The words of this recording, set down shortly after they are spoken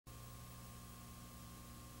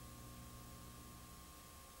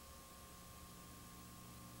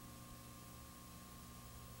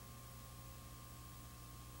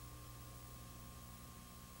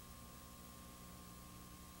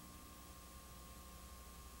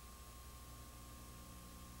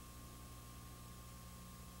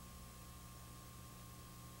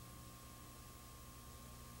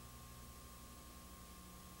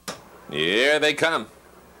Here they come.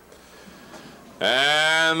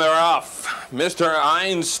 And they're off. Mr.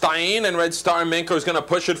 Einstein and Red Star Minkler is going to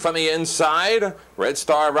push it from the inside. Red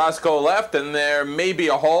Star Roscoe left, and there may be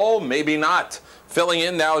a hole, maybe not. Filling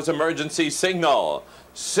in now is Emergency Signal.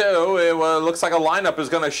 So it looks like a lineup is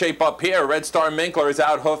going to shape up here. Red Star Minkler is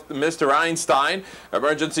out hoofed Mr. Einstein.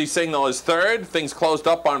 Emergency Signal is third. Things closed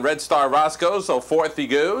up on Red Star Roscoe, so fourth he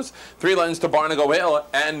goes. 3 lengths to Barnago Hill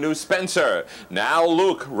and New Spencer. Now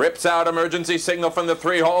Luke rips out Emergency Signal from the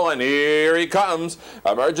 3-hole, and here he comes.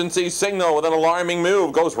 Emergency Signal with an alarming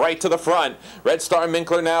move goes right to the front. Red Star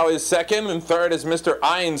Minkler now is second, and third is Mr.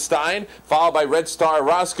 Einstein, followed by Red Star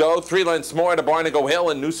Roscoe. 3 lengths more to Barnago Hill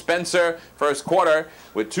and New Spencer. First quarter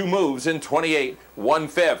with 2 moves in 28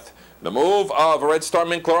 1/5. The move of Red Star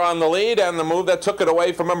Minkler on the lead, and the move that took it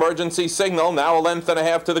away from Emergency Signal, now a length and a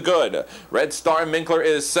half to the good. Red Star Minkler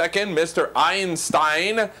is second. Mr.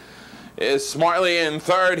 Einstein is smartly in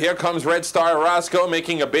third. Here comes Red Star Roscoe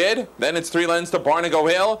making a bid. Then it's 3 lengths to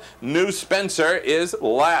Barnago Hill. New Spencer is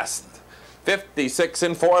last. 56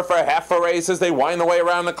 and 4 for half a race as they wind the way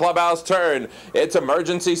around the clubhouse turn. It's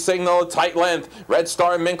Emergency Signal, tight length. Red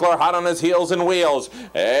Star Minkler hot on his heels and wheels.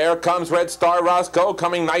 Here comes Red Star Roscoe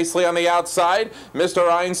coming nicely on the outside.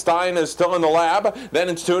 Mr. Einstein is still in the lab. Then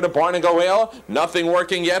it's 2 to Barnago Hill. Nothing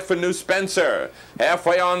working yet for New Spencer.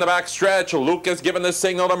 Halfway on the back stretch, Luke has given the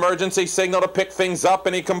signal to Emergency Signal to pick things up,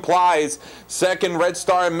 and he complies. Second, Red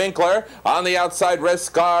Star Minkler. On the outside, Red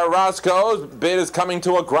Star Roscoe's bid is coming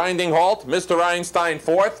to a grinding halt. Mr. Einstein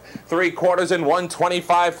fourth, 3/4 in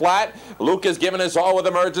 125 flat. Luke has given his all with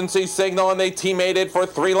Emergency Signal, and they teammated for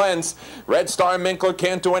 3 lengths. Red Star Minkler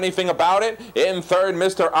can't do anything about it. In third,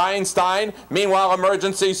 Mr. Einstein. Meanwhile,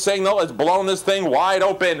 Emergency Signal has blown this thing wide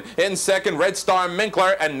open. In second, Red Star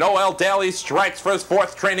Minkler, and Noel Daly strikes for his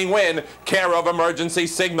 4th training win, care of Emergency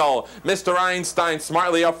Signal. Mr. Einstein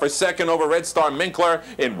smartly up for second over Red Star Minkler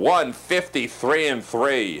in 153 and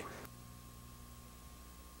 3.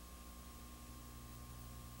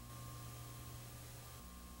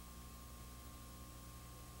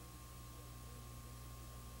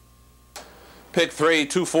 Pick 3,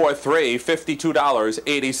 243,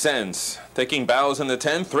 $52.80. Taking bows in the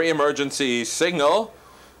 10th, 3 Emergency Signal.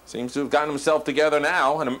 Seems to have gotten himself together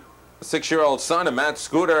now. And a 6-year-old son of Matt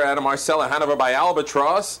Scooter out of Marcella Hanover by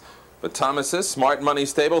Albatross. But Thomas's Smart Money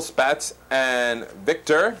Stable, Spats and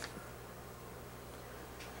Victor.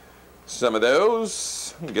 Some of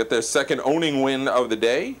those get their second owning win of the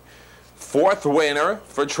day. 4th winner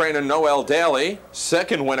for trainer Noel Daly.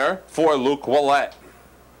 2nd winner for Luke Ouellette.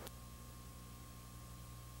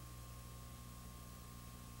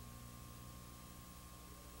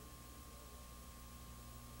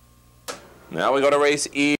 Now we go to race E.